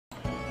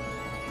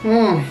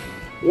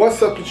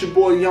What's up? It's your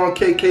boy Young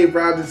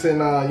KK_𝘠𝘬𝘰𝘳𝘢𝘕,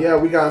 and yeah,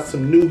 we got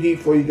some new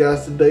heat for you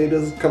guys today.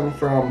 This is coming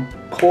from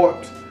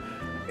Corpse,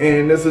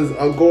 and this is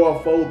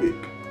agoraphobic.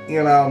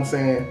 You know what I'm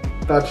saying?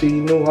 Thought you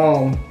knew.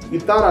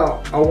 You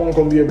thought I wasn't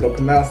gonna be able to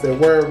pronounce that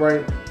word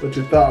right, but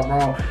you thought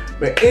wrong.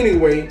 But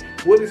anyway,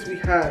 what is we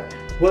hot?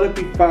 Will it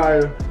be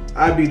fire?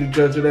 I be the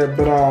judge of that.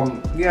 But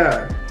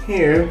yeah,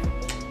 here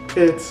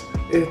it's.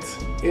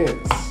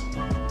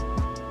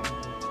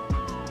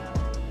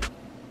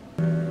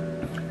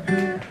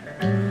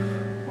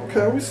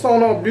 Okay, we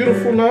starting off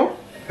beautiful now.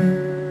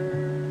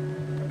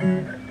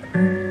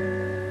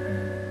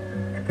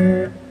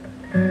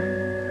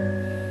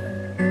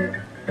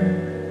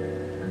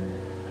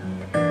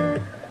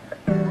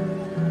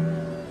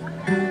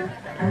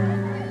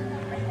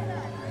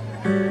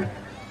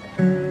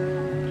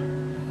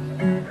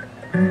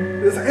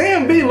 This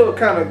A&B look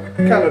kind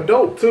of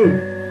dope too.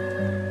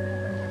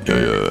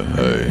 Yeah,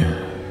 hey.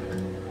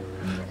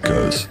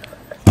 Cause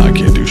I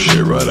can't do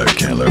shit right, I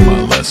can't learn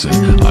my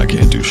lesson. I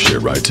can't do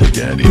shit right, take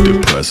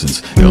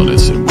antidepressants.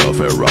 Illness and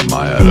welfare robbed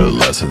my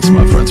adolescence.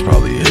 My friends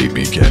probably hate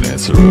me, can't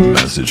answer a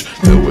message.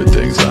 Filled with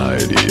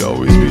anxiety,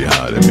 always be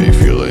hiding me.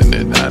 Feeling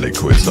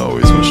inadequate's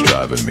always what's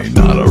driving me.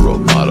 Not a role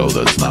model,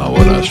 that's not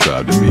what I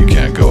strive to be.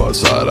 Can't go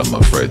outside, I'm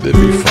afraid they'd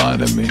be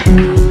finding me.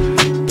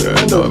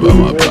 Paranoid about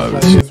my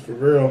privacy. Like for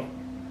real.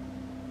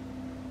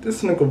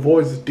 This nigga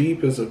voice is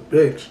deep as a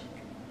bitch.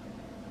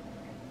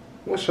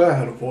 Wish I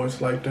had a voice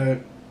like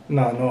that.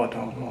 No, I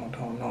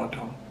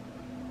don't.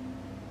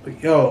 But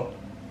yo,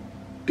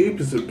 deep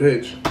as a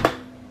bitch.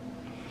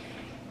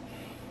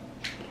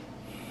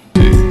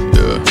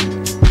 Yeah.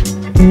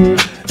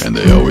 And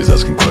they always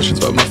asking questions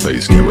about my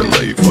face, can't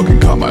relate. Fucking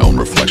caught my own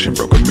reflection,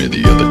 broke with me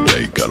the other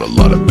day. Got a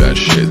lot of bad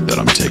shit that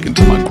I'm taking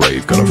to my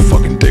grave. Got a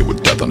fucking date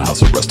with death on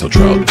house arrest till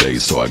trial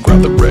days. So I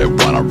grab the red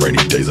wine on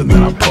rainy days and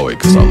then I pour it.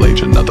 Cause I'll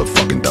age another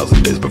fucking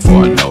 1,000 days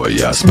before I know it.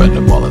 Yeah, I spend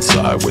them all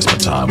inside, waste my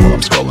time while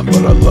I'm scrolling.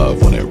 But I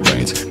love when it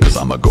rains, cause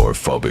I'm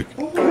agoraphobic.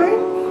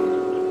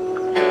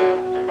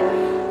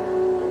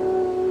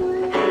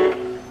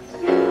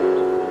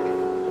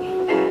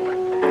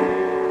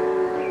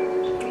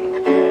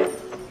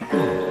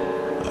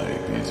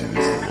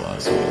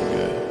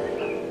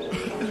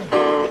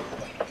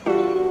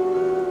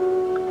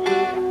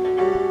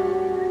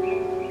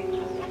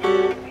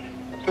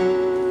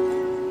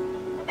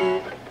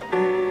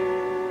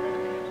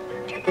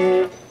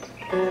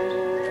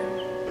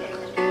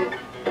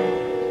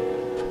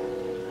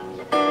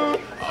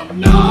 I'm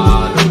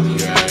not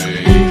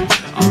okay,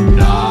 I'm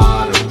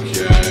not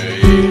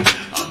okay,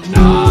 I'm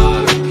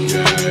not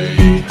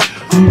okay,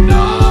 I'm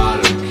not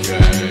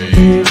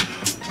okay.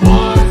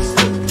 What's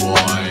the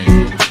point?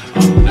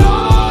 I'm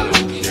not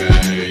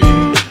okay.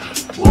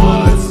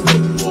 What's the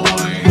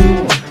point?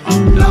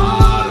 I'm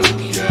not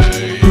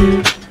okay.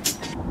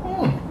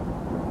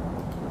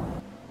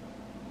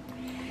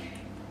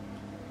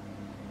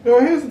 Yo,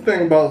 here's the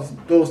thing about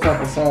those type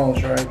of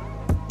songs, right?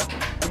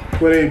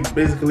 Where they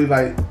basically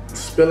like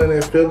spilling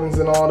their feelings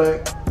and all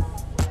that.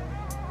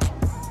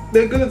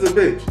 They're good as a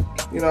bitch.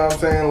 You know what I'm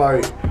saying?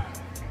 Like,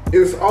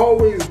 it's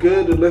always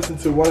good to listen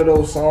to one of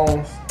those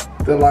songs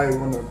that like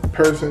when the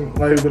person,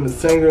 like when the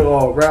singer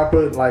or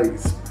rapper like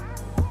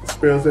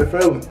spills their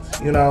feelings.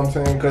 You know what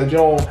I'm saying? Cause you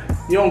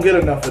don't get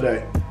enough of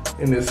that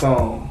in this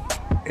song,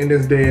 in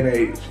this day and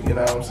age. You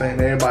know what I'm saying?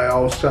 Everybody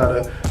always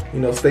try to, you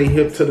know, stay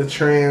hip to the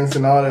trends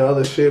and all that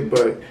other shit,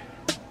 but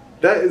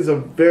that is a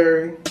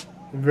very,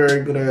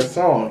 very good ass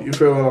song. You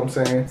feel what I'm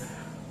saying?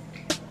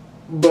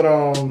 But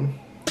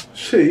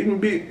shit, it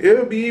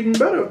would be even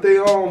better if they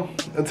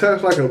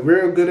attach like a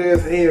real good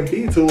ass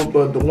A&B to it.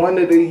 But the one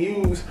that they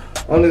used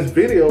on this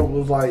video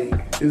was like,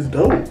 it's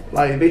dope.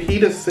 Like he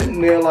just sitting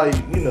there like,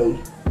 you know,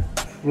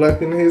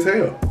 flecking his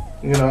hair.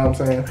 You know what I'm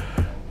saying?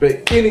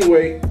 But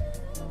anyway,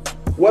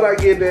 what I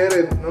get that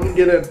at, I'm gonna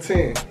get at a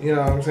 10. You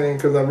know what I'm saying?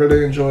 Cause I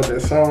really enjoyed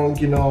that song.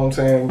 You know what I'm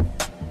saying?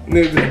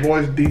 Nigga's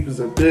voice deep as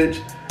a bitch,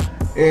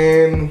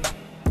 and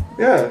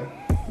yeah,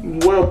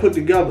 well put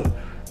together.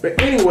 But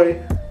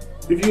anyway,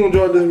 if you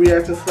enjoyed this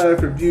reaction /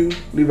 review,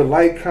 leave a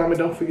like, comment.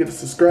 Don't forget to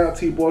subscribe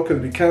to your boy, because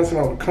we cancel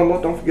on the come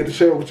up. Don't forget to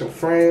share it with your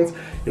friends,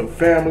 your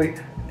family,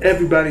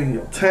 everybody in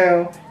your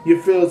town.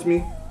 You feels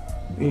me?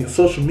 In your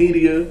social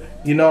media.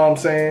 You know what I'm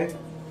saying?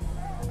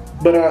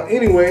 But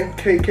anyway,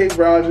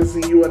 KK_𝘠𝘬𝘰𝘳𝘢𝘕,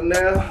 and you are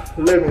now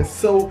living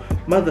so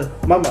mama.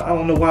 I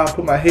don't know why I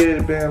put my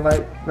head band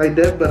like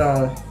that, but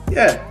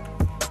yeah.